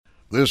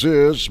This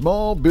is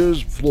Small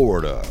Biz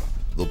Florida,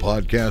 the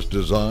podcast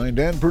designed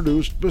and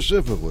produced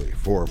specifically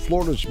for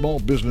Florida small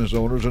business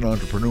owners and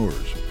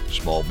entrepreneurs.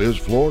 Small Biz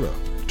Florida,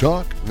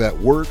 talk that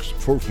works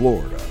for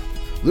Florida.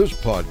 This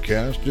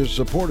podcast is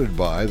supported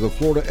by the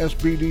Florida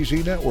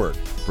SBDC Network,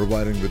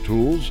 providing the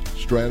tools,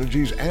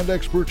 strategies, and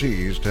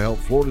expertise to help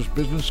Florida's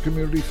business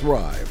community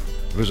thrive.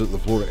 Visit the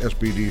Florida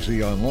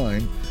SBDC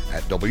online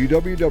at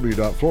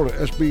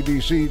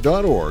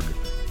www.floridasbdc.org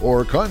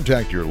or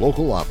contact your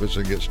local office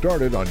and get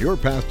started on your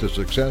path to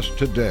success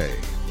today.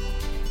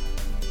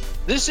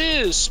 This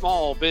is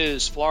Small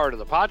Biz Florida,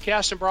 the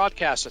podcast and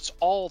broadcast that's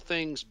all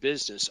things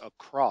business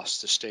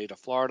across the state of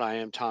Florida. I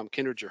am Tom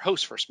Kindred, your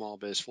host for Small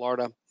Biz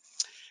Florida.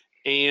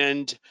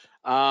 And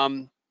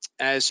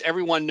as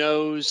everyone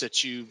knows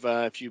that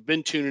if you've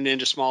been tuning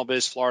into Small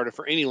Biz Florida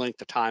for any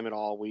length of time at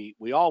all, we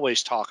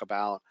always talk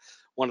about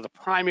one of the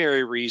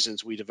primary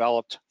reasons we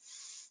developed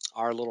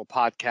our little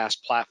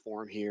podcast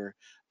platform here.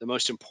 The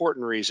most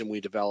important reason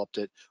we developed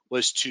it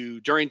was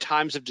to, during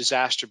times of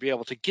disaster, be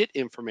able to get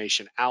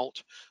information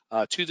out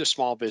to the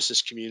small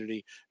business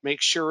community, make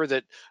sure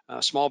that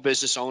small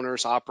business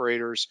owners,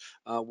 operators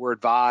were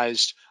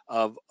advised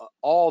of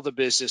all the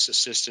business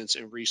assistance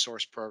and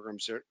resource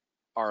programs that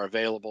are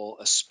available,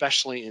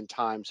 especially in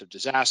times of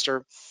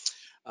disaster.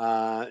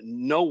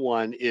 No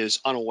one is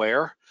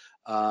unaware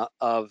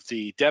of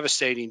the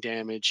devastating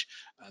damage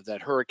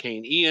that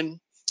Hurricane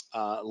Ian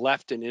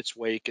left in its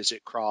wake as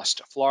it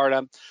crossed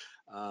Florida.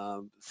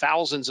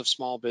 Thousands of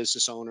small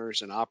business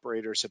owners and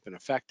operators have been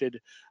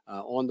affected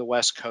on the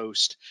West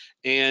Coast.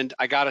 And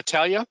I got to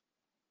tell you,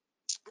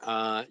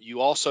 you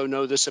also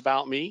know this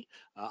about me.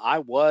 I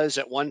was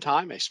at one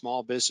time a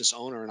small business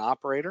owner and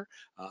operator.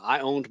 I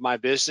owned my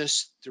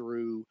business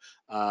through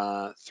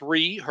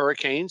 3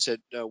 hurricanes that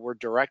were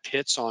direct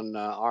hits on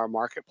our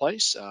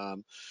marketplace,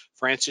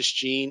 Francis,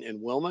 Jean,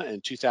 and Wilma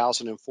in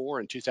 2004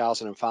 and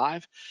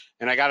 2005.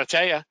 And I got to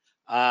tell you,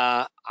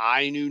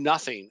 I knew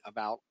nothing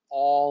about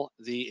all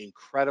the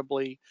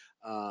incredibly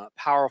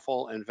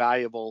powerful and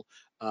valuable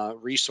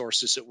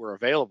resources that were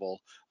available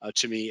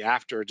to me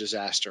after a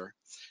disaster.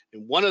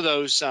 And one of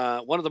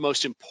the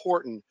most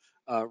important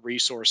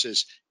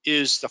resources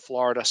is the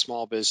Florida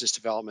Small Business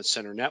Development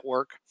Center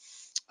Network.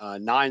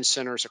 9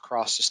 centers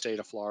across the state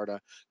of Florida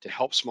to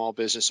help small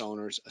business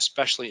owners,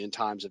 especially in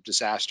times of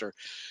disaster.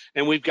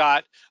 And we've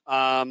got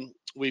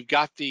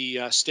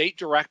the state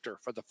director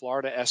for the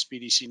Florida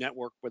SBDC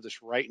Network with us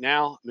right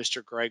now,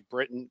 Mr. Greg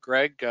Britton.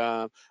 Greg,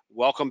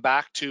 welcome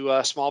back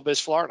to Small Biz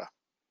Florida.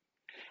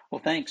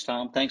 Well, thanks,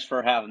 Tom. Thanks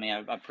for having me. I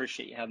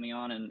appreciate you having me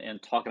on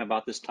and talking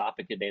about this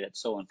topic today that's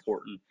so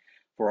important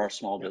for our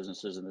small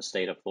businesses in the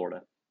state of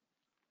Florida.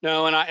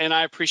 No, and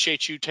I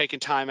appreciate you taking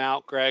time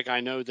out, Greg.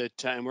 I know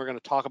that, and we're going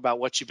to talk about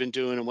what you've been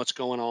doing and what's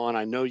going on.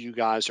 I know you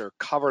guys are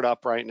covered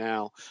up right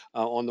now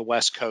on the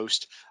West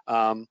Coast,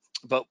 but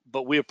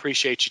we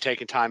appreciate you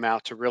taking time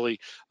out to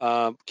really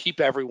keep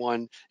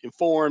everyone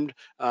informed.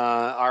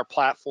 Our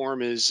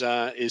platform is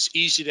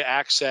easy to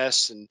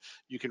access, and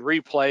you can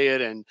replay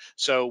it. And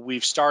so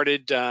we've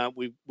started.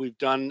 We've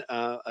done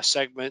a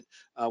segment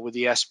with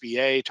the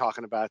SBA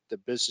talking about the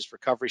business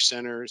recovery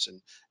centers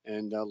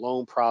and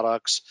loan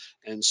products.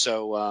 And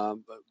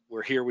so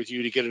we're here with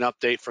you to get an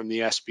update from the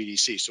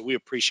SBDC. So we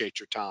appreciate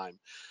your time.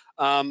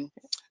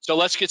 So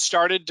let's get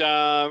started.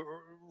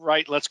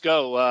 Right, let's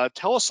go.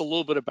 Tell us a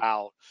little bit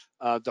about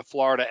the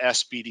Florida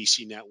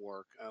SBDC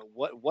Network.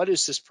 What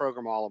is this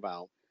program all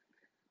about?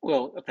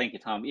 Well, thank you,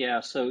 Tom.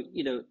 Yeah, so,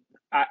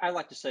 I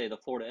like to say the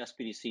Florida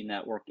SBDC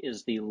Network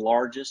is the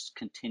largest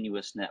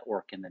continuous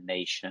network in the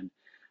nation.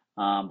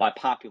 By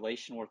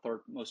population, we're third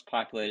most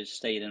populated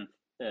state in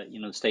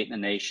the state in the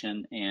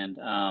nation, and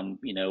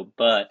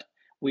but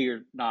we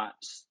are not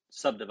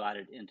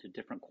subdivided into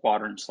different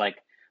quadrants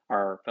like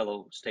our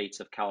fellow states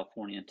of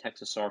California and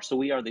Texas are. So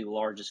we are the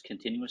largest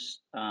continuous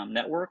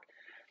network.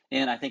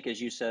 And I think, as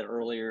you said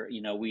earlier,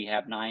 we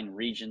have 9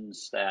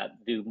 regions that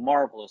do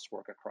marvelous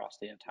work across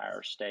the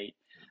entire state,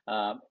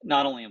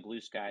 not only in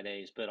blue sky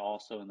days, but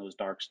also in those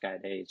dark sky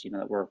days,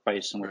 that we're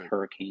facing with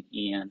Hurricane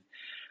Ian.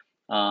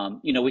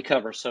 We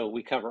cover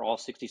all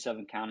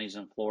 67 counties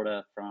in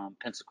Florida, from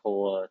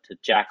Pensacola to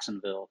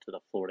Jacksonville to the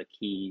Florida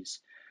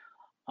Keys.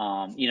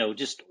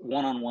 Just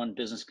one-on-one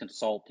business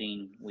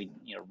consulting,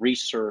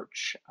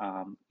 research,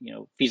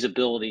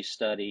 feasibility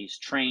studies,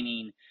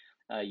 training,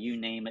 you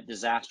name it,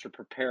 disaster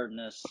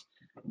preparedness.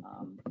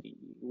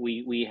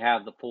 We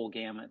have the full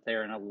gamut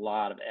there, and a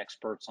lot of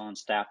experts on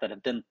staff that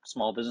have been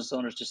small business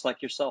owners just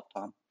like yourself,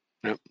 Tom.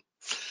 Yep.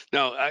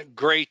 No,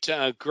 great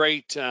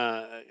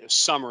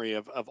summary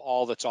of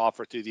all that's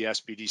offered through the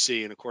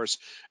SBDC. And of course,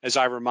 as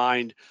I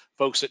remind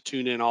folks that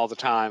tune in all the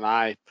time,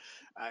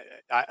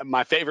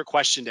 my favorite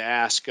question to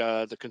ask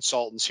the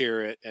consultants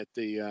here at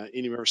the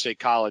Indian River State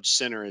College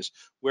Center is,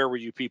 where were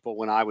you people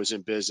when I was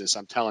in business?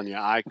 I'm telling you,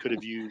 I could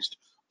have used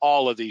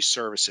all of these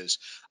services.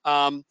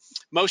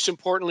 Most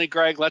importantly,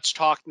 Greg, let's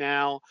talk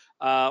now.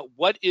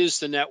 What is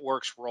the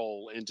network's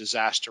role in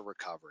disaster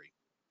recovery?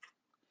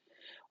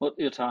 Well,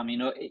 Tom,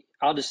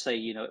 I'll just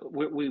say,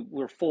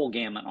 we're full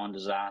gamut on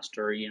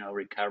disaster,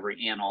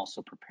 recovery and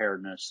also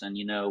preparedness. And,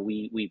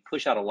 we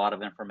push out a lot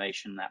of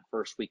information that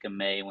first week of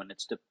May when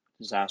it's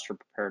disaster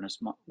preparedness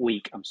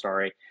week, I'm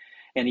sorry,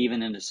 and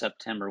even into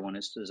September when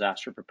it's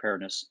disaster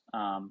preparedness,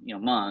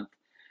 month.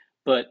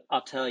 But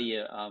I'll tell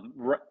you,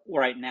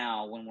 right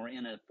now, when we're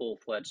in a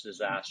full-fledged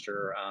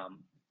disaster,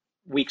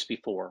 weeks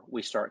before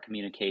we start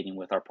communicating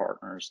with our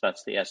partners,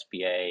 that's the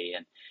SBA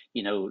and,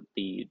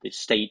 the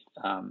state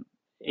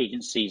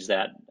agencies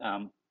that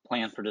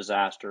plan for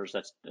disasters,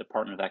 that's the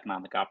Department of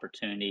Economic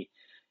Opportunity,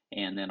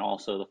 and then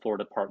also the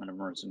Florida Department of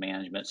Emergency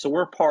Management. So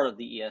we're part of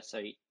the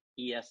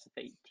ESF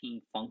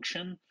 18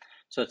 function.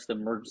 So it's the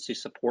emergency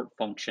support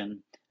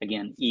function,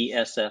 again,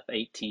 ESF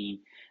 18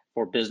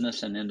 for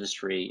business and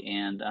industry.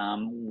 And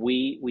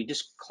we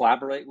just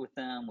collaborate with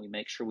them. We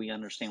make sure we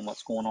understand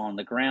what's going on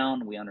the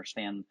ground. We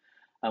understand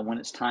when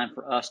it's time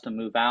for us to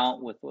move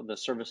out with the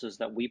services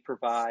that we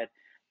provide.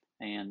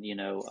 And,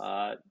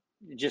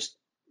 just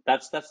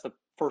that's the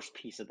first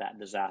piece of that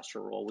disaster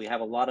role. We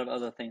have a lot of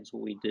other things that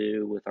we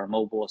do with our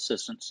mobile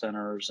assistance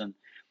centers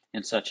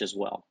and such as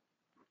well.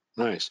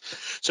 Nice.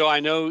 So I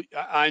know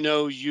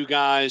you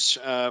guys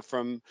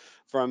from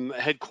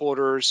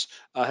headquarters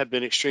have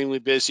been extremely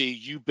busy.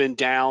 You've been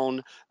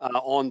down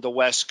on the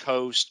West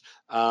Coast.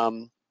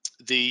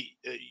 The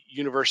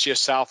University of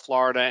South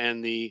Florida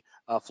and the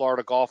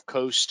Florida Gulf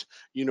Coast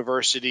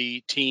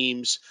University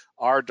teams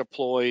are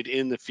deployed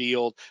in the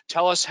field.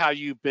 Tell us how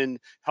you've been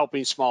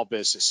helping small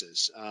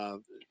businesses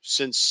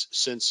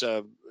since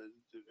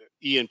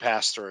Ian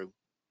passed through.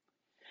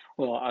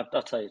 Well,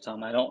 I'll tell you,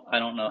 Tom, I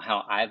don't know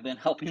how I've been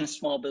helping a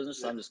small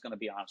business. I'm just going to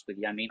be honest with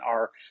you. I mean,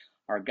 our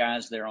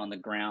guys there on the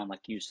ground,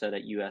 like you said,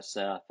 at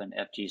USF and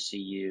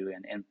FGCU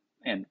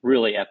and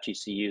really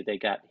FGCU, they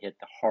got hit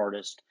the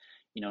hardest,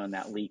 in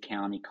that Lee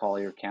County,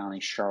 Collier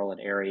County, Charlotte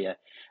area.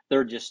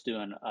 They're just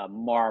doing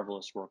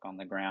marvelous work on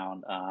the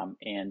ground.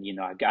 And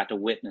I got to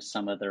witness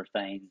some of their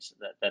things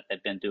that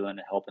they've been doing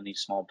to helping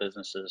these small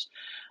businesses.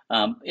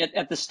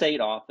 At the state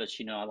office,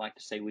 I like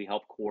to say we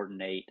help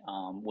coordinate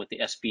with the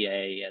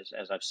SBA,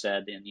 as I've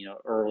said,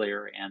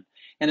 earlier,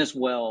 and as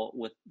well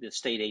with the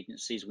state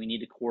agencies we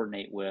need to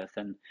coordinate with,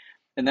 and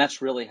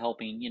that's really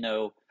helping,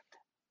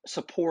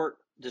 support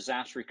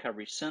disaster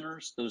recovery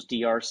centers, those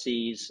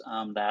DRCs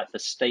that the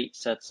state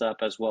sets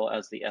up, as well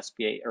as the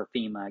SBA or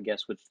FEMA, I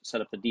guess, would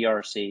set up the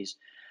DRCs.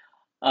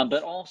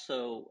 But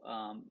also,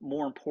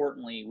 more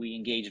importantly, we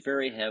engage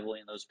very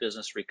heavily in those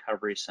business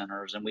recovery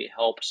centers, and we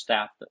help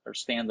staff or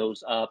stand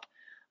those up.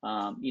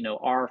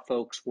 Our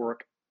folks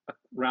work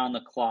around the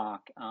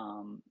clock,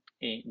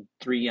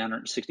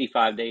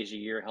 365 days a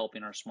year,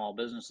 helping our small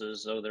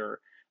businesses. So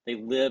they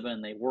live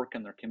and they work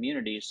in their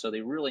communities, so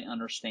they really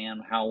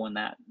understand how, when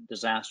that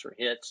disaster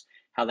hits,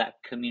 how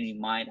that community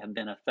might have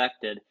been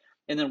affected,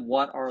 and then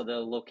what are the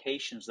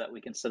locations that we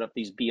can set up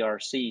these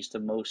BRCs to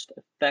most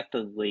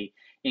effectively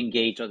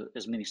engage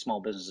as many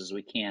small businesses as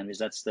we can, because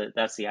that's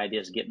the idea,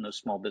 is getting those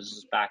small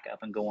businesses back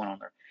up and going on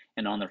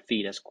their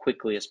feet as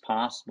quickly as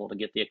possible to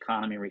get the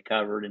economy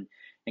recovered and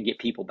get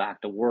people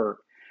back to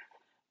work.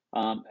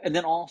 And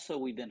then also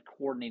we've been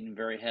coordinating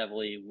very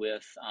heavily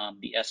with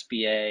the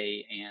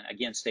SBA and,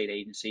 again, state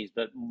agencies,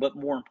 but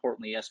more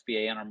importantly,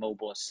 SBA and our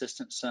mobile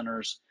assistance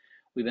centers.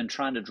 We've been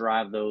trying to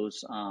drive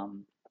those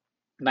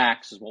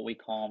Macs, is what we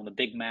call them, the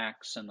Big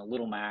Macs and the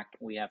Little Mac.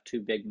 We have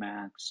two Big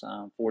Macs,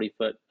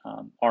 40-foot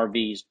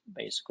RVs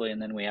basically,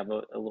 and then we have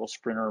a little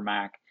Sprinter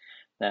Mac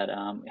that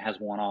has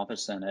one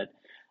office in it.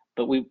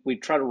 But we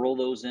try to roll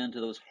those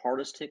into those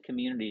hardest hit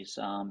communities,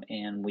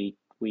 and we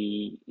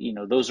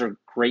those are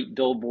great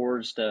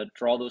billboards to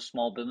draw those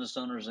small business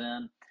owners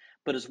in,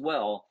 but as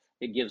well,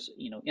 it gives,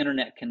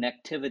 internet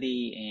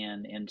connectivity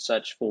and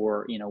such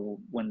for,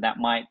 when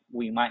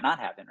we might not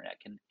have internet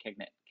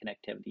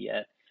connectivity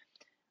yet,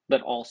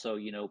 but also,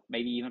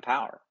 maybe even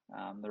power.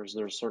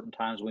 There's certain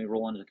times when we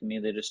roll into the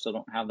community, they just still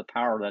don't have the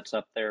power that's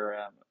up there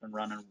and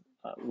running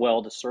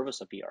well to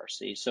service a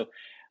BRC. So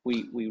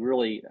we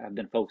really have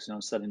been focusing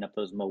on setting up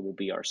those mobile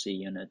BRC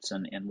units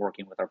and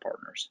working with our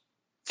partners.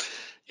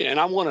 Yeah,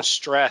 and I want to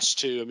stress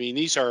too, I mean,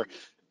 these are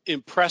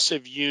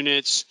impressive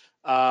units.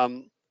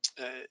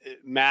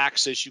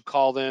 MAX, as you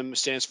call them,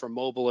 stands for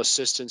Mobile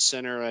Assistance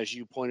Center. As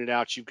you pointed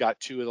out, you've got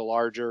two of the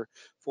larger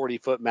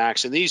 40-foot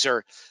MAX, and these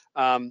are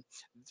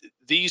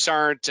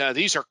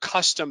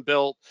custom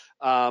built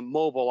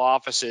mobile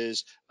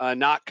offices,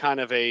 not kind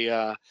of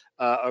a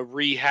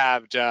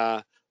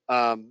rehabbed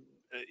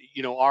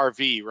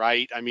RV,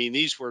 right? I mean,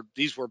 these were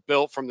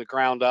built from the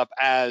ground up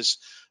as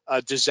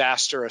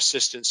disaster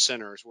assistance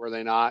centers, were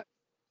they not?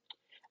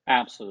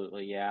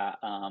 Absolutely, yeah.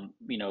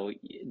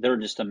 They're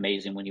just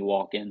amazing when you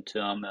walk into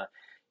them.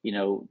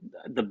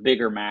 The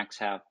bigger Macs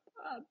have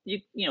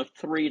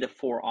 3 to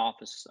 4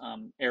 office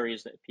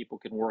areas that people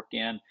can work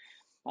in,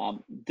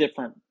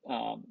 different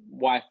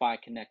Wi-Fi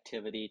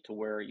connectivity to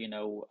where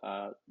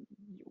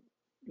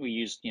we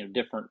use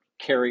different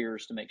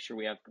carriers to make sure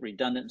we have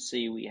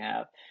redundancy. We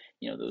have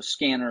those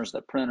scanners,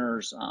 the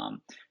printers.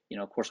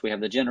 Of course, we have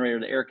the generator,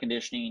 the air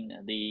conditioning,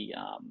 the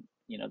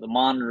the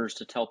monitors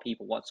to tell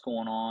people what's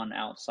going on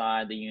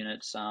outside the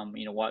units,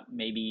 what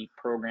maybe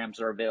programs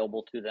are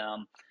available to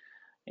them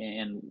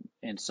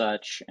and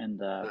such. And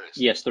Nice.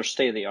 yes, they're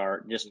state of the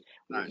art, just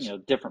Nice.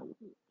 different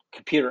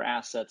computer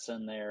assets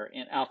in there.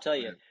 And I'll tell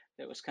you, Right.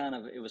 it was kind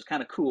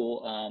of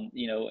cool.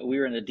 We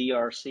were in the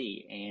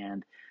DRC,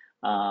 and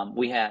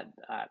we had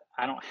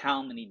I don't know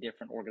how many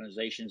different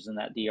organizations in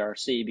that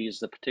DRC, because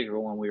the particular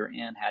one we were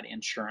in had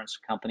insurance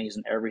companies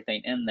and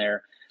everything in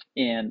there.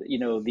 And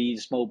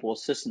these mobile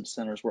assistance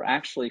centers were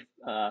actually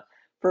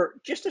for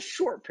just a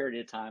short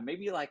period of time,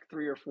 maybe like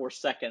 3 or 4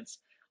 seconds,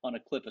 on a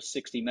clip of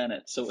 60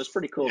 minutes. So it was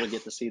pretty cool Yeah. to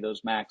get to see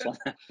those Macs on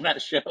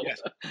that show. Yes.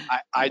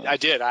 I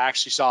did. I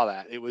actually saw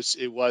that. It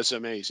was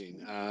amazing.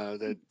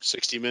 The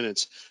 60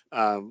 Minutes,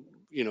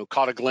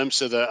 caught a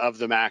glimpse of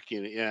the Mac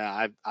unit.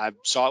 Yeah, I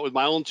saw it with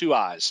my own two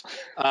eyes.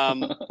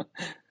 Um,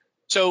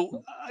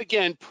 so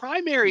again,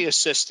 primary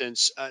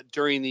assistance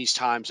during these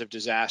times of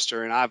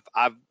disaster, and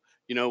I've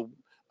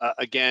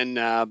again,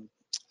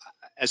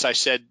 as I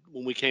said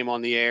when we came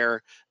on the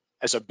air,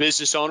 as a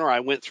business owner,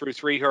 I went through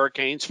 3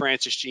 hurricanes,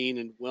 Francis, Jean,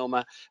 and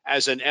Wilma.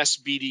 As an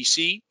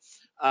SBDC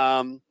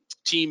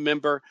team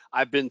member,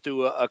 I've been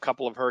through a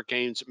couple of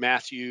hurricanes,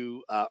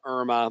 Matthew,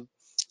 Irma.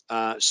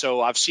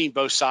 So I've seen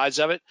both sides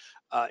of it.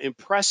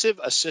 Impressive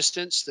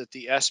assistance that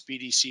the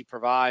SBDC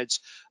provides.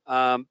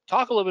 Talk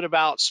a little bit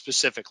about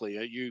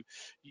specifically.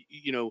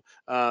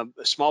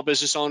 Small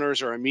business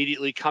owners are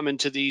immediately coming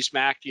to these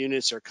MAC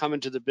units or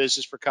coming to the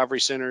business recovery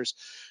centers.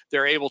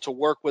 They're able to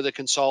work with a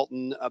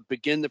consultant,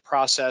 begin the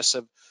process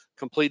of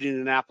completing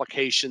an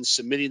application,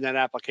 submitting that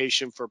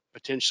application for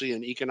potentially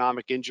an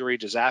economic injury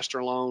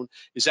disaster loan.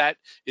 Is that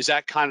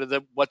kind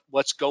of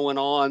what's going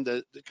on?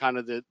 The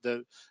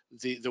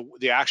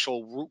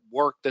actual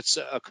work that's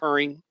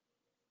occurring?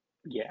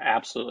 Yeah,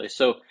 absolutely.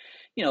 So,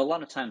 a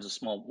lot of times a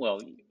small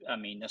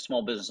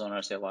business owner,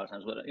 I say a lot of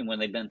times, when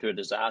they've been through a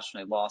disaster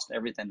and they lost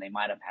everything they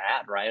might have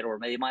had, right? Or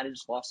they might have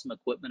just lost some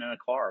equipment in a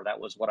car. That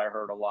was what I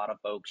heard a lot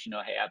of folks, hey,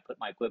 I put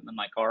my equipment in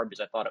my car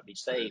because I thought it'd be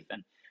safe. Right.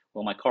 And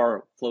well, my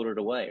car floated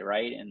away,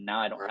 right? And now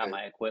I don't have Right.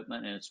 my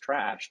equipment and it's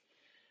trashed.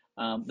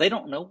 They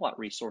don't know what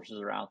resources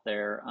are out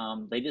there.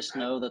 They just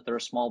Right. know that they're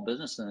a small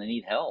business and they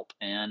need help.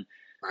 And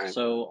Right.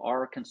 so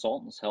our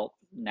consultants help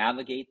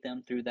navigate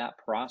them through that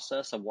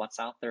process of what's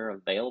out there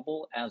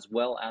available, as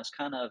well as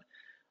kind of,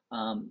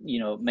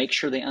 make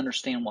sure they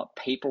understand what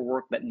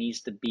paperwork that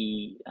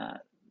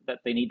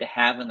they need to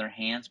have in their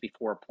hands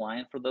before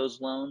applying for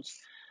those loans.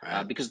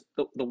 Right. Because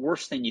the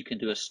worst thing you can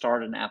do is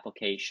start an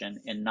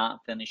application and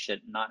not finish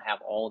it, not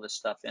have all this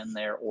stuff in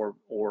there,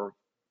 or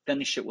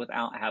finish it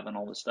without having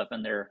all this stuff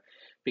in there,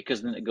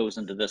 because then it goes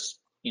into this,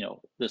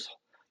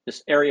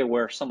 this area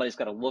where somebody's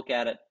got to look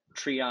at it,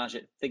 triage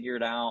it, figure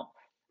it out,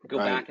 go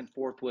Right. back and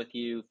forth with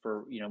you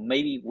for,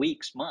 maybe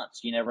weeks,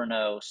 months, you never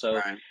know. So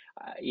Right.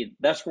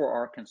 that's where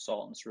our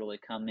consultants really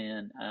come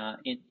in.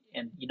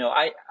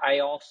 I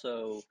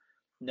also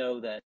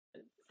know that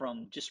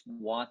from just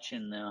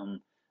watching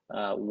them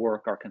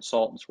work, our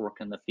consultants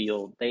work in the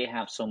field, they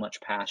have so much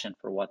passion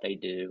for what they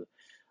do.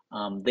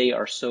 They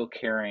are so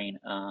caring,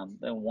 and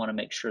want to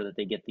make sure that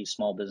they get these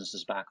small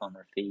businesses back on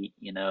their feet,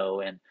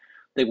 and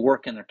they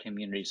work in their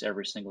communities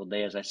every single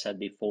day, as I said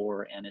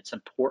before, and it's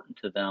important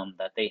to them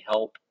that they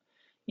help,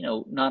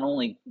 not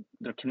only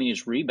their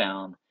communities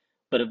rebound,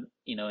 but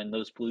in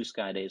those blue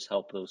sky days,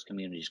 help those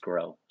communities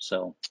grow.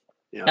 So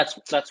Yeah.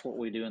 that's what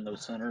we do in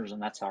those centers,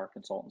 and that's how our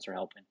consultants are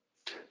helping.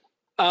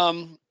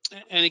 Um,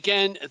 and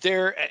again,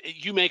 there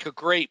you make a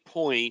great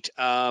point.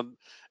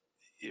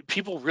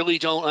 People really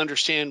don't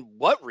understand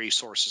what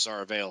resources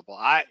are available.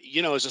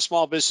 As a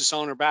small business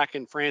owner back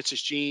in Francis,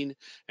 Jean,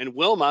 and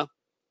Wilma,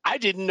 I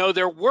didn't know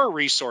there were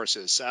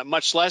resources,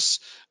 much less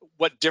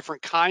what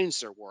different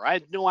kinds there were. I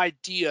had no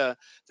idea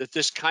that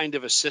this kind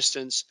of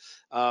assistance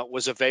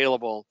was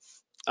available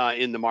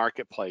in the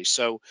marketplace.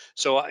 So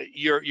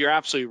you're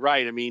absolutely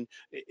right. I mean,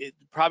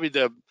 probably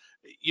the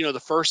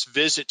first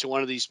visit to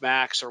one of these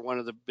MACs or one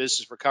of the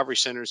business recovery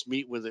centers,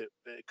 meet with a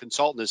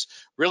consultant, is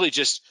really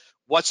just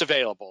what's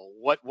available,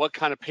 what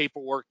kind of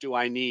paperwork do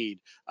I need.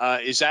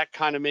 Is that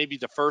kind of maybe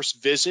the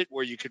first visit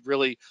where you could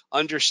really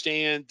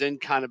understand, then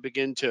kind of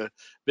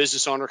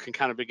business owner can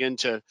kind of begin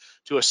to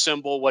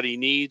assemble what he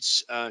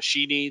needs,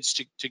 she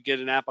needs to get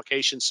an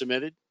application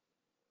submitted?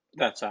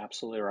 That's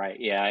absolutely right.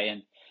 Yeah,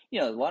 and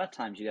a lot of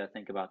times you got to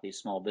think about these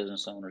small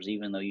business owners,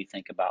 even though you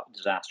think about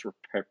disaster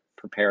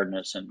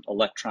preparedness and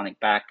electronic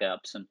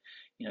backups, and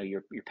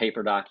your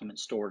paper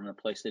documents stored in a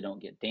place they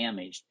don't get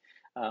damaged.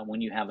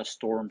 When you have a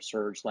storm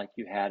surge like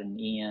you had in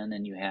Ian,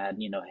 and you had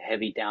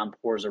heavy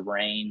downpours of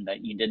rain,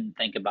 that you didn't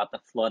think about the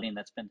flooding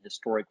that's been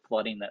historic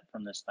flooding that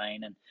from this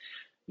thing, and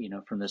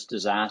from this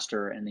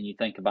disaster. And then you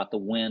think about the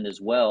wind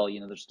as well.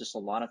 There's just a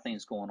lot of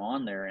things going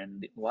on there.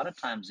 And a lot of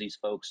times these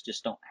folks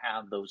just don't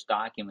have those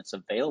documents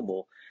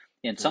available.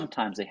 And Right.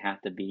 sometimes they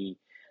have to be,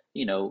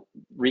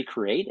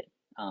 recreated,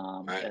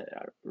 Right.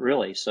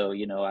 really. So,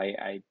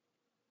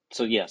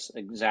 so yes,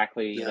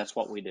 exactly. Yeah. That's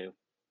what we do.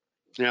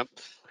 Yep.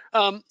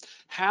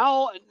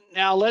 How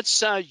now?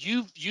 Let's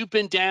you've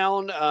been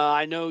down.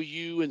 I know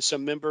you and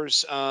some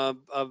members of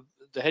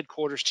the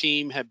headquarters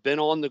team have been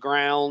on the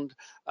ground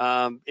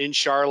in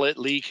Charlotte,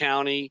 Lee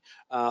County,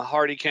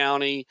 Hardy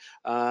County.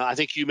 I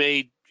think you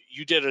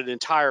did an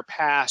entire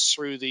pass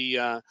through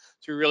the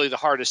through really the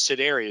hardest hit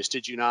areas.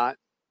 Did you not?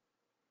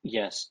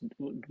 Yes,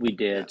 we Yeah.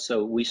 did.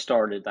 So we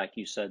started, like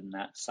you said, in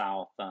that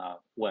south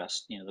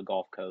west, the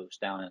Gulf Coast,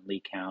 down in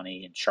Lee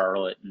County and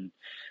Charlotte and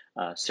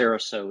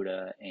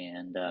Sarasota,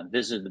 and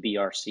visited the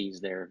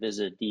BRCs there,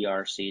 visited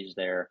DRCs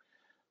there.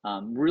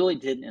 Really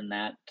didn't in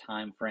that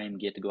time frame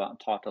get to go out and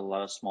talk to a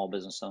lot of small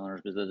business owners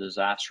because the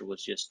disaster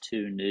was just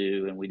too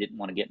new, and we didn't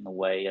want to get in the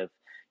way of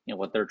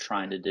what they're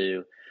trying to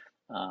do.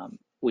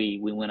 We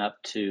went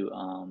up to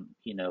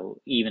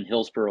even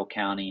Hillsborough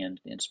County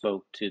and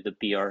spoke to the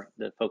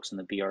folks in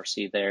the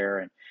BRC there,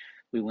 and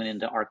we went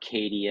into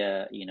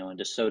Arcadia, and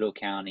DeSoto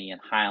County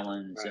and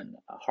Highlands Right. and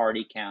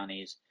Hardy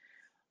counties,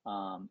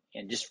 and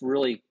just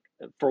really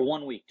for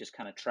 1 week just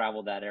kind of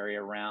traveled that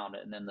area around,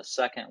 and then the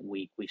second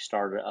week we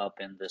started up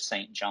in the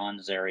St.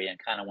 John's area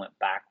and kind of went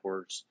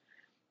backwards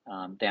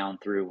down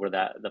through where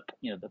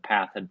the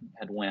path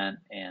had went,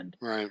 and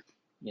Right.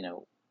 you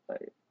know uh,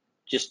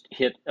 just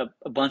hit a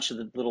bunch of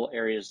the little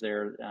areas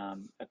there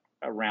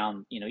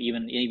around,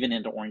 even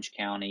into Orange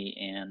County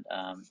and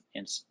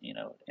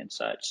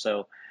such.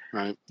 So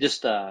Right.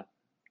 just try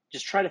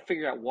to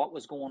figure out what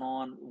was going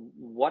on,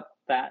 what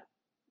that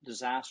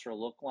disaster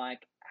looked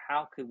like,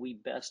 how could we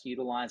best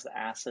utilize the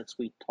assets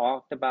we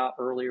talked about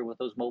earlier with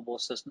those mobile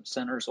assistance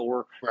centers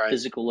or Right.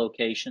 physical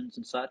locations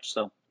and such.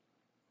 So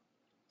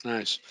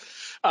Nice.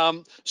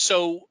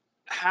 So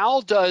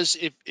how does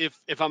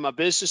if I'm a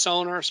business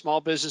owner, a small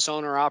business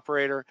owner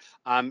operator,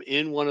 I'm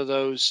in one of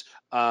those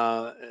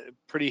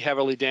pretty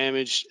heavily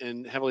damaged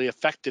and heavily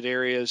affected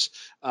areas,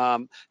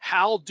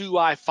 how do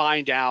I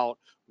find out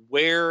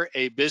where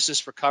a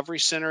business recovery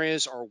center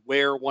is or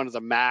where one of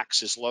the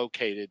MACs is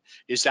located?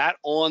 Is that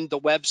on the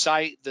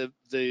website,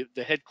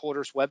 the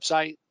headquarters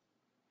website?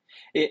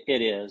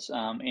 it is,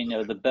 and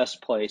the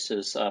best place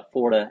is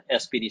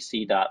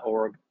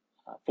FloridaSBDC.org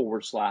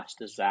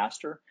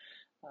 /disaster.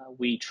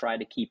 We try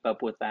to keep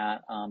up with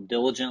that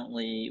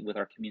diligently with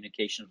our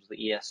communications with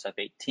the ESF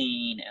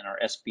 18 and our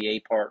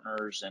SBA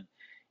partners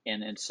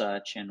and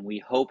such. And we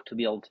hope to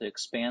be able to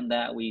expand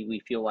that.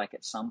 We feel like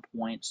at some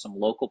point some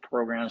local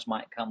programs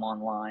might come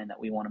online that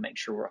we want to make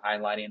sure we're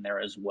highlighting there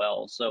as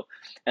well. So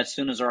as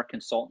soon as our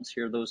consultants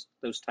hear those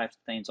types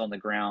of things on the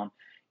ground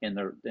in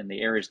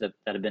the areas that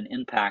have been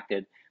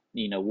impacted,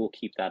 we'll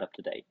keep that up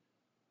to date.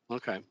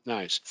 Okay,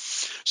 nice.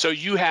 So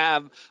you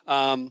have,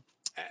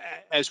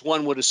 as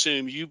one would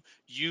assume,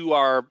 you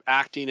are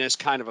acting as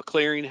kind of a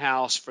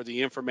clearinghouse for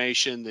the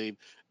information, the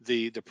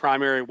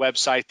primary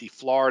website, the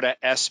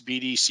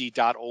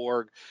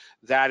FloridaSBDC.org.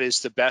 That is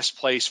the best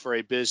place for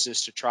a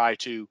business to try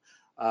to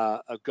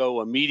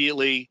go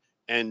immediately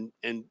and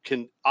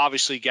can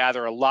obviously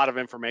gather a lot of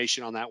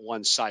information on that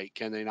one site,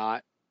 can they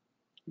not?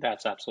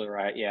 That's absolutely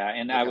right. Yeah,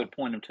 and I Okay, would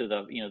point them to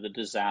the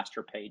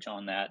disaster page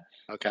on that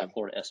okay.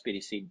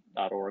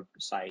 FloridaSBDC.org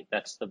site.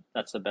 That's the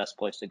best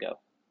place to go.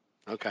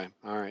 Okay.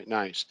 All right.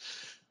 Nice.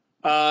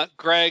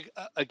 Greg,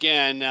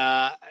 again,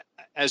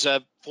 as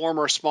a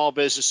former small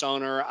business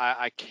owner,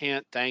 I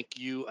can't thank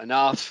you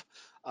enough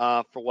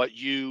for what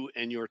you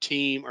and your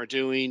team are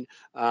doing.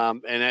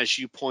 And as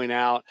you point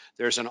out,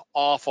 there's an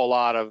awful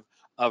lot of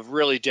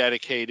really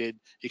dedicated,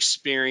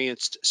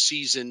 experienced,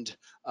 seasoned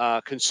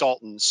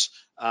consultants.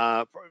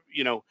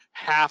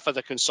 Half of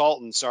the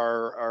consultants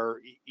are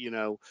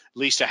at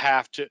least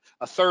a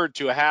third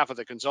to a half of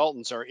the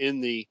consultants are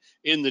in the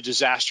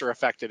disaster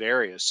affected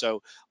areas.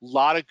 So a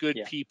lot of good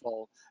Yeah.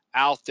 people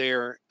out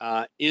there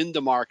in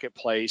the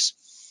marketplace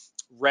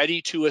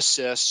ready to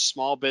assist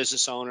small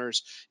business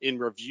owners in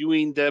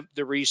reviewing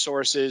the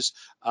resources,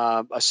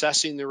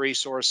 assessing the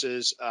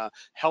resources,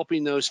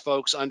 helping those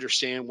folks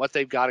understand what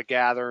they've got to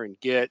gather and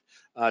get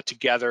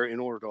together in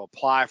order to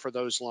apply for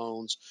those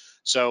loans.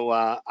 So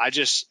I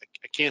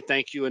can't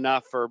thank you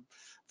enough for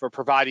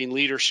providing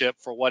leadership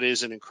for what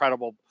is an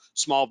incredible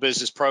small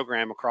business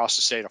program across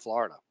the state of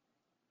Florida.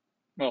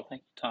 Well,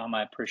 thank you, Tom.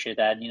 I appreciate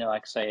that. And,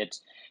 like I say,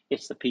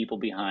 it's the people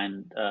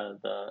behind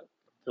the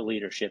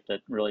leadership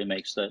that really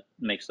makes it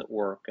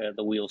work.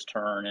 The wheels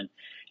turn, and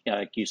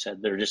like you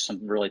said, they're just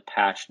some really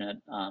passionate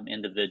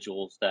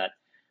individuals that,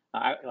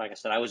 like I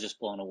said, I was just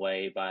blown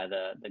away by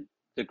the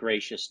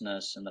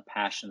graciousness and the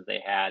passion that they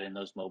had in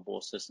those mobile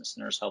assistance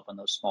centers helping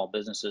those small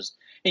businesses.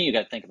 And you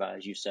got to think about it,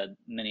 as you said,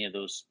 many of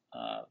those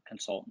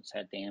consultants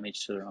had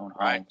damage to their own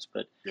Right. homes,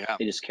 but Yeah.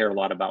 they just care a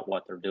lot about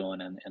what they're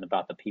doing and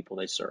about the people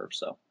they serve.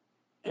 So.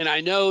 And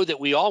I know that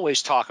we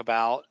always talk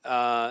about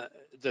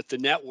that the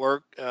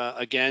network,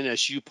 again,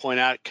 as you point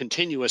out,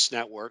 continuous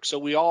network. So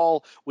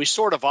we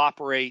sort of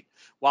operate,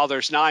 while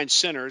there's 9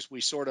 centers,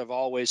 we sort of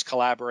always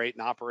collaborate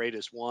and operate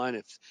as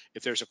one.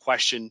 If there's a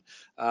question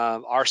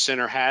our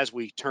center has,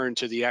 we turn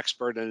to the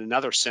expert in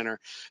another center.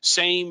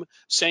 Same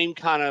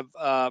kind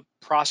of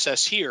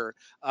process here.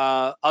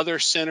 Other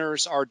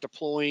centers are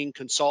deploying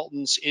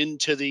consultants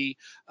into the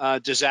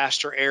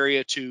disaster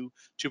area to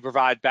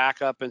provide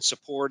backup and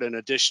support and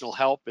additional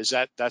help.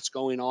 That's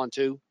going on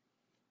too?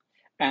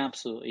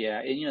 Absolutely,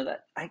 yeah. And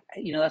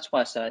that's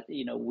why I said,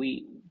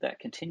 that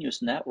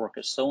continuous network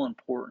is so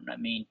important. I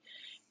mean,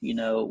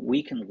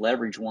 we can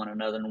leverage one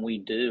another, and we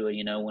do.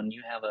 When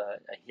you have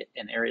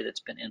an area that's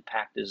been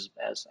impacted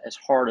as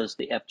hard as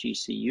the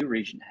FGCU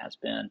region has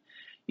been,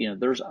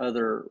 there's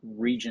other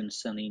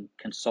regions sending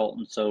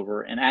consultants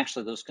over, and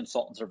actually those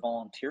consultants are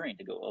volunteering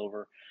to go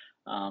over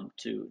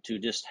to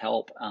just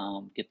help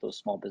get those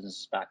small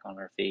businesses back on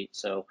their feet.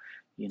 So,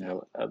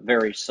 a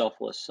very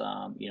selfless,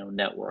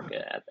 network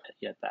at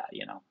that.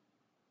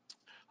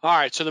 All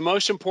right. So the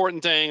most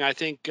important thing I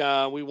think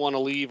we want to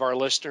leave our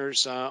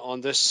listeners on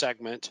this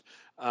segment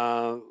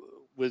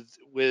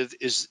with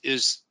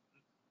is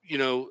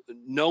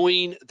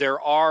knowing there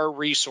are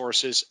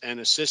resources and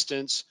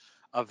assistance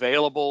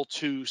available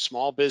to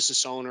small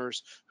business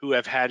owners who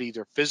have had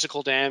either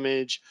physical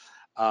damage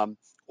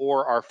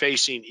or are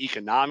facing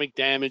economic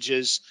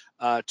damages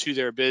to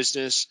their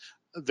business.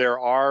 There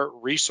are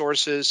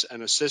resources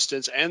and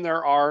assistance, and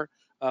there are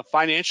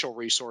financial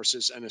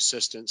resources and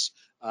assistance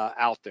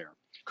out there.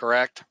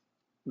 Correct?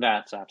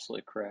 That's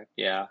absolutely correct.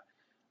 Yeah.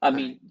 I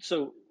mean,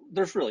 so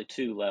there's really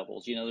 2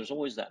 levels. There's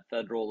always that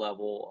federal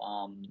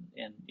level,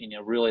 and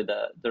really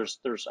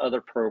there's other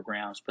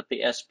programs, but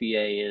the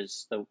SBA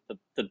is the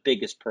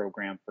biggest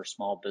program for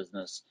small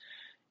business,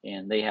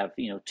 and they have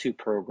 2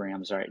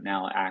 programs right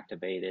now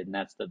activated, and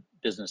that's the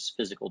Business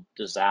Physical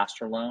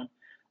Disaster Loan.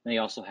 And they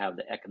also have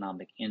the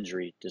Economic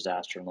Injury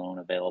Disaster Loan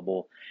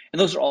available, and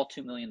those are all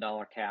 $2 million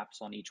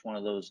caps on each one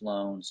of those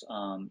loans.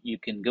 You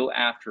can go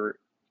after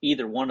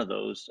either one of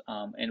those,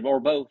 or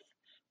both,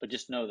 but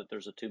just know that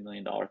there's a $2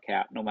 million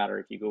cap. No matter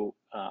if you go,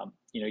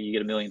 you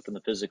get $1 million from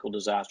the physical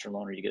disaster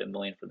loan, or you get $1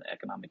 million from the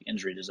economic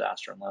injury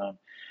disaster loan.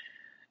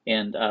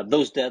 And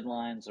those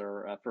deadlines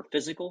are for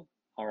physical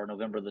are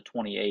November the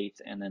 28th,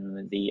 and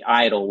then the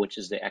EIDL, which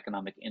is the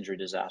economic injury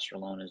disaster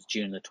loan, is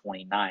June the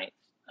 29th,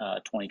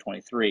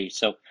 2023.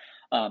 So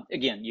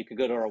again, you could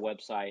go to our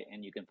website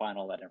and you can find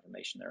all that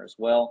information there as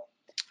well.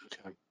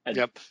 Okay.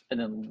 Yep. And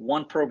then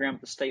one program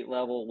at the state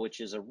level, which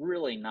is a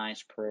really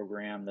nice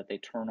program that they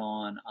turn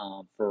on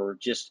for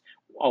just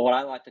what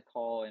I like to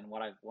call, and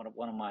what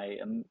one of my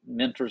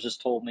mentors has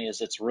told me,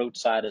 is it's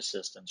roadside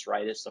assistance,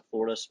 right? It's the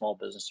Florida Small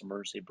Business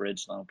Emergency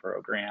Bridge Loan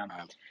Program.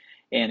 Right.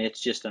 And it's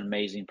just an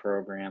amazing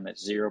program.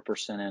 It's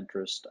 0%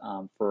 interest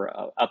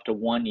for up to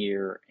 1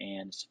 year,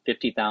 and it's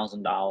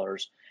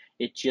 $50,000.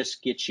 It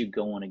just gets you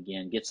going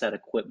again, gets that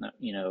equipment,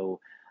 the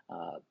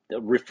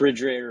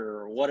refrigerator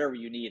or whatever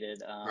you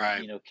needed,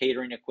 Right.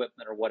 Catering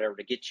equipment or whatever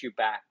to get you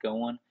back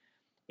going.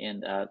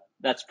 And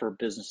that's for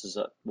businesses,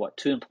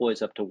 2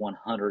 employees up to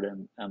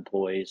 100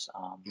 employees.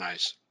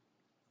 Nice.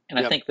 And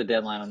I think the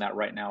deadline on that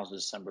right now is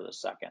December the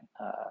 2nd,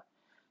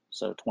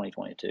 so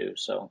 2022.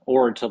 So,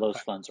 or until those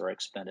funds are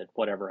expended,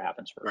 whatever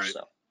happens first. Right.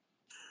 So,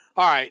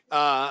 all right.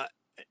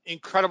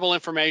 Incredible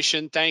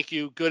information. Thank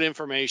you. Good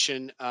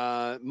information.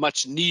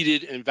 Much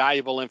needed and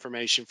valuable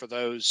information for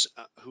those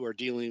who are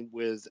dealing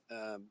with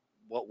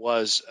what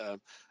was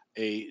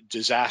a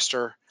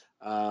disaster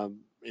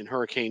in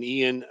Hurricane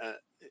Ian.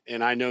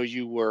 And I know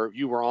you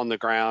were on the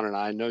ground, and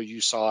I know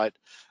you saw it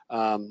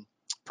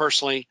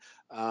personally.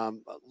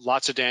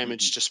 Lots of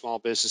damage to small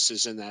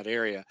businesses in that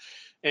area.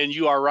 And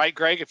you are right,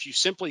 Greg. If you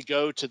simply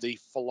go to the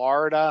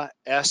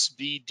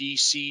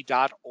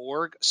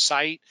FloridaSBDC.org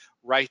site,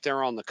 right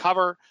there on the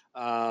cover,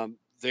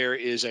 there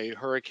is a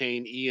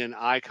Hurricane Ian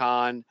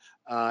icon,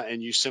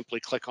 and you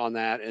simply click on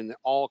that, and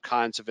all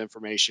kinds of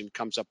information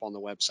comes up on the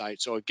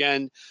website. So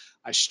again,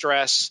 I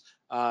stress,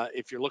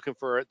 if you're looking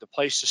for the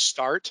place to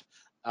start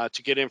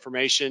to get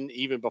information,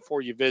 even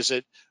before you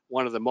visit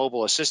one of the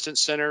mobile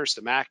assistance centers,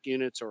 the MAC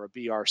units, or a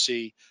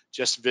BRC,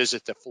 just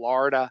visit the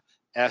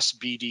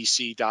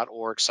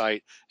FloridaSBDC.org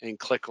site and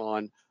click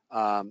on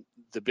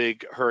the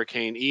big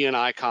Hurricane Ian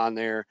icon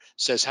there.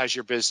 Says, has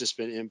your business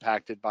been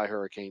impacted by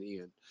Hurricane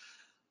Ian?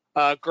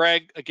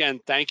 Greg, again,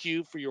 thank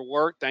you for your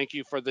work. Thank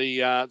you for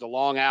the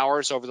long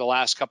hours over the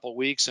last couple of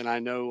weeks, and I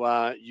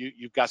know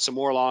you've got some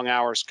more long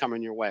hours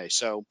coming your way.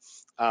 So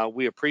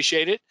we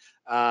appreciate it.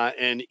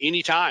 And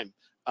anytime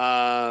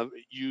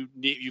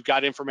you've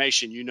got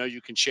information,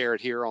 you can share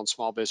it here on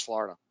Small Biz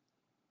Florida.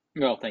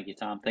 Well, thank you,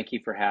 Tom. Thank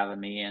you for having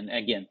me. And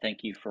again,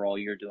 thank you for all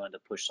you're doing to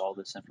push all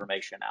this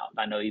information out.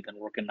 I know you've been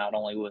working not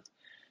only with,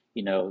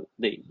 the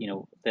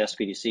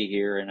SBDC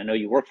here, and I know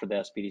you work for the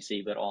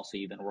SBDC, but also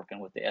you've been working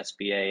with the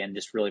SBA, and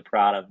just really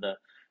proud of the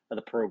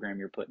program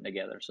you're putting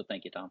together. So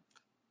thank you, Tom.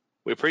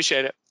 We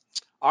appreciate it.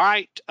 All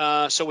right.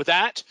 So with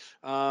that,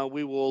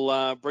 we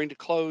will bring to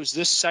close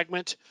this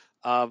segment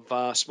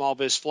of Small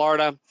Biz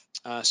Florida,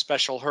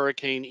 special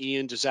Hurricane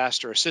Ian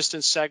disaster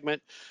assistance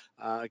segment.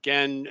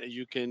 Again,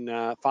 you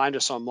can find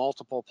us on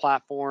multiple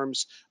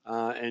platforms,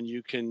 and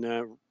you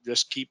can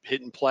just keep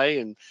hitting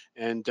play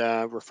and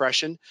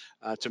refreshing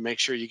to make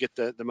sure you get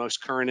the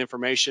most current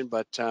information.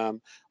 But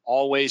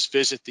always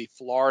visit the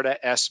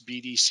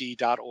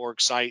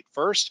floridasbdc.org site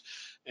first.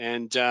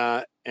 And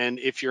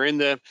if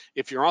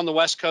you're on the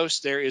West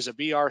Coast, there is a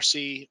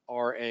BRC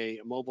or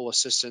a mobile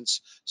assistance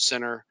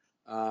center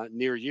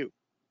near you.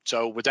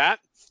 So with that,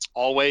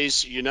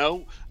 always,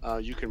 you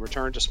can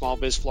return to Small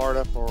Biz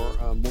Florida for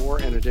more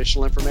and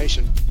additional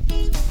information.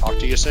 Talk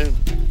to you soon.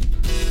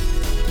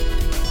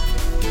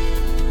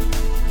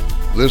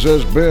 This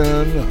has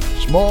been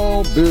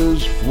Small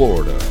Biz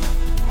Florida,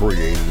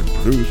 created and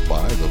produced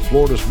by the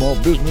Florida Small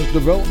Business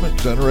Development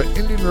Center at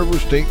Indian River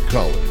State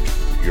College.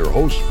 Your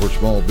host for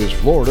Small Biz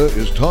Florida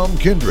is Tom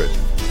Kindred.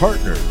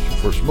 Partners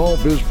for Small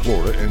Biz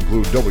Florida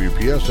include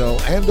WPSL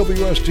and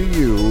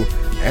WSTU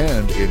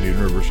and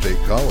Indian River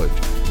State College,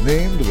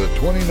 named the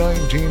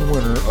 2019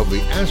 winner of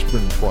the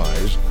Aspen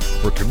Prize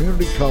for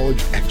Community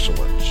College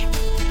Excellence.